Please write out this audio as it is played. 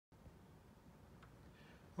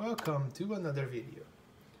Welcome to another video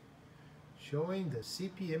showing the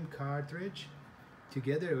CP/M cartridge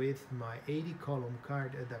together with my 80 column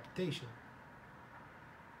card adaptation.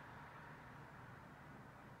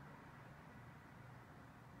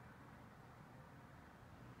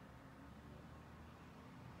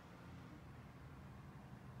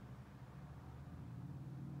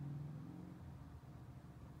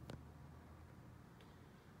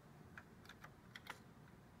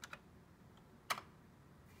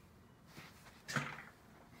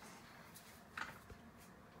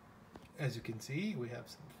 As you can see, we have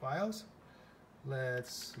some files.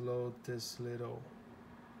 Let's load this little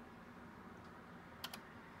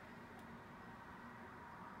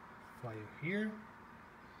file here.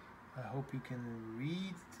 I hope you can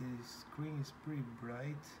read. The screen is pretty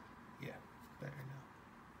bright. Yeah, better now.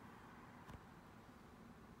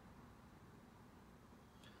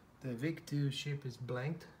 The VIC2 chip is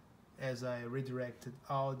blanked as I redirected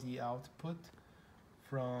all the output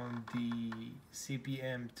from the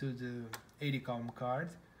CP/M to the 80 column card.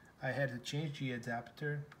 I had to change the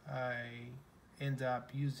adapter. I end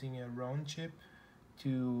up using a ROM chip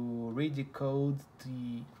to redecode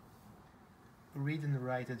the read and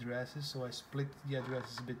write addresses, so I split the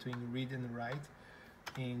addresses between read and write.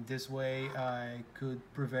 In this way I could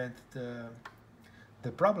prevent the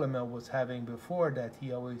problem I was having before, that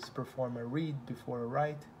he always performed a read before a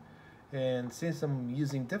write. And since I'm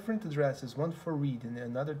using different addresses, one for read and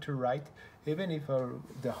another to write, even if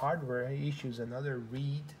the hardware issues another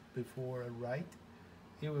read before a write,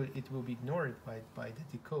 it will be ignored by the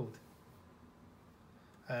decode.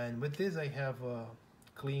 And with this I have a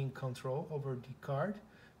clean control over the card,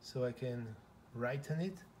 so I can write on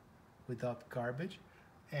it without garbage,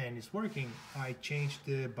 and it's working. I changed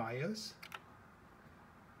the BIOS.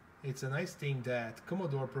 It's a nice thing that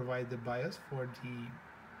Commodore provides the BIOS for the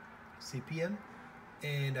CP/M,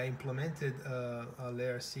 and I implemented a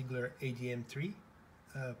Lair Sigler ADM3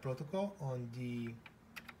 protocol on the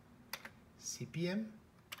CP/M.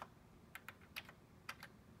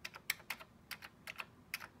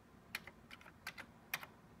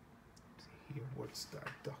 See here, Word Start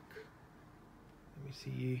Dock. Let me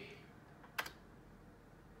see.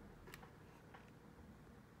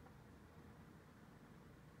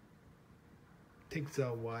 Takes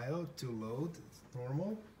a while to load. It's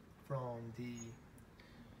normal from the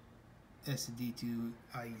SD to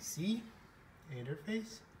IEC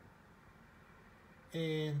interface.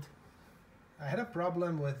 And I had a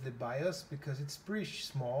problem with the BIOS because it's pretty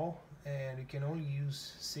small and you can only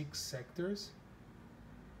use 6 sectors,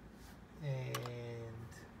 and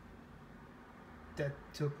that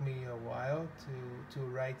took me a while to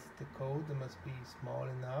write the code. It must be small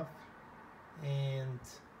enough, and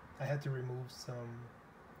I had to remove some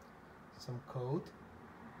code.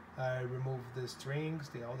 I removed the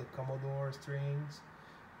strings, all the Commodore strings.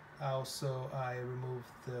 Also, I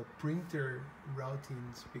removed the printer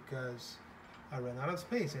routines because I ran out of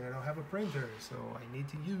space and I don't have a printer, so I need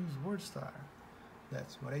to use WordStar.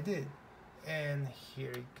 That's what I did. And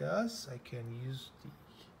here it goes. I can use the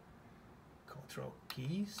control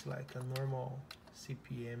keys like a normal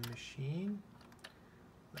CP/M machine.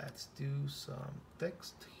 Let's do some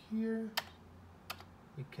text here.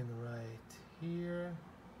 You can write here.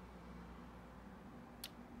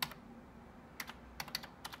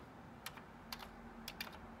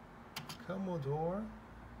 Commodore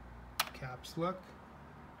caps lock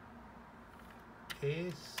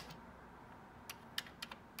is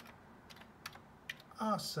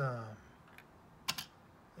awesome.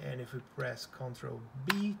 And if we press Ctrl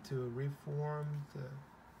B to reform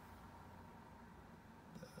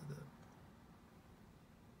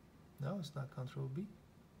no, it's not Ctrl B.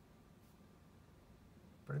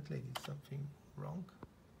 Apparently I did something wrong.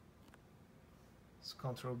 It's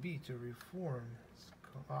Ctrl B to reform.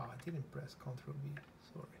 I didn't press Ctrl B,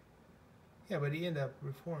 sorry. Yeah, but he ended up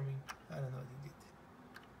reforming. I don't know what he did.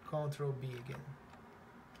 Ctrl B again.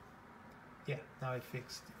 Yeah, now I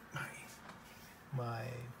fixed my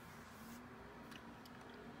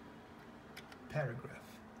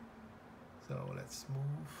paragraph. So let's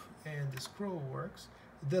move, and the scroll works.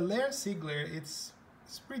 The Lair Sigler, it's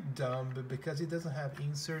pretty dumb, but because it doesn't have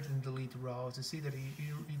insert and delete rows, you see that it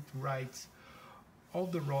writes all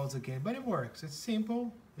the rows again, but it works. It's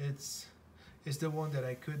simple. It's the one that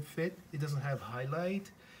I could fit. It doesn't have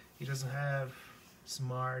highlight. It doesn't have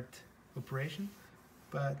smart operation,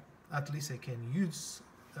 but at least I can use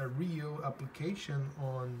a real application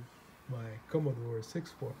on my Commodore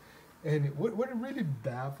 64. And what really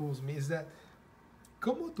baffles me is that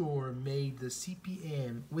Commodore made the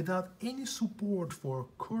CP/M without any support for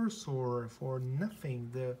cursor, for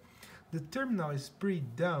nothing. The terminal is pretty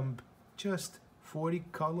dumb, just 40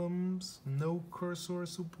 columns, no cursor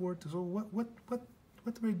support. So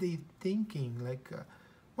what were they thinking? Like,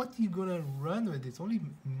 what are you gonna run with it? Only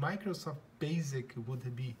Microsoft Basic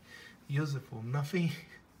would be useful. Nothing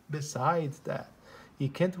besides that. You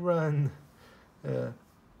can't run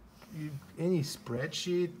any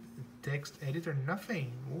spreadsheet, text editor,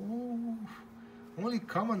 nothing. Ooh, only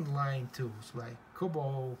command line tools like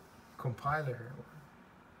COBOL compiler or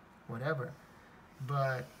whatever.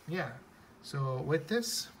 But yeah, so with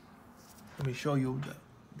this, let me show you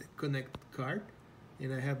the connect card.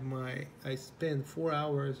 And I spent 4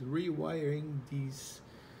 hours rewiring these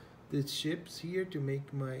chips here to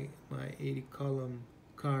make my 80 column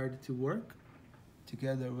card to work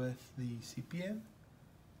together with the CP/M.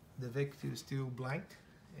 The VIC2 is still blanked,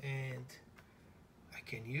 and I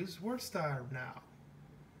can use WordStar now.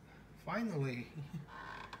 Finally,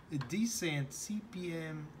 a decent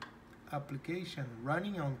CP/M application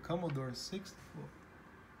running on Commodore 64.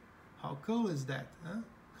 How cool is that, huh?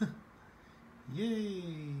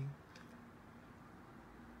 Yay!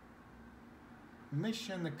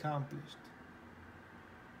 Mission accomplished.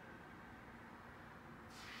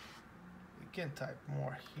 We can type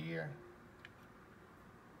more here.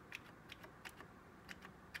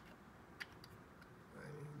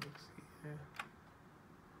 Let's see here.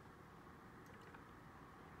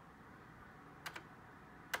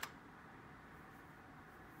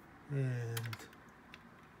 And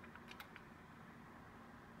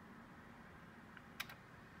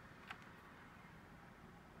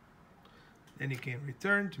then you can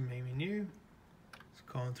return to main menu. It's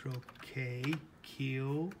Control K,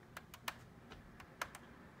 kill.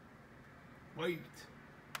 Wait.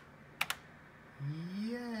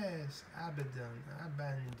 Yes, abandon.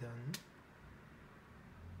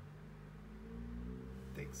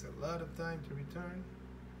 Takes a lot of time to return.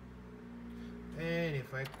 And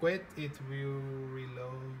if I quit, it will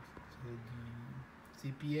reload to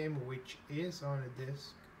the CP/M, which is on a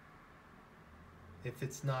disk. If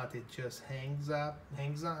it's not, it just hangs on.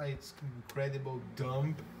 It's incredible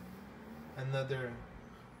dumb. Another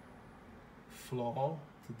flaw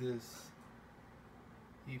to this.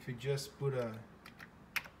 If you just put a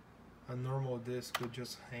normal disk, will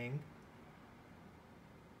just hang.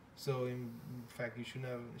 So in fact, you should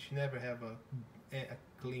never have a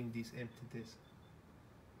clean this empty disk.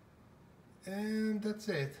 And that's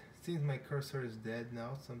it. Since my cursor is dead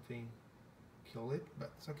now, something killed it,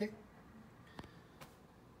 but it's okay.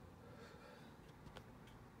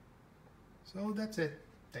 So that's it.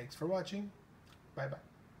 Thanks for watching. Bye bye.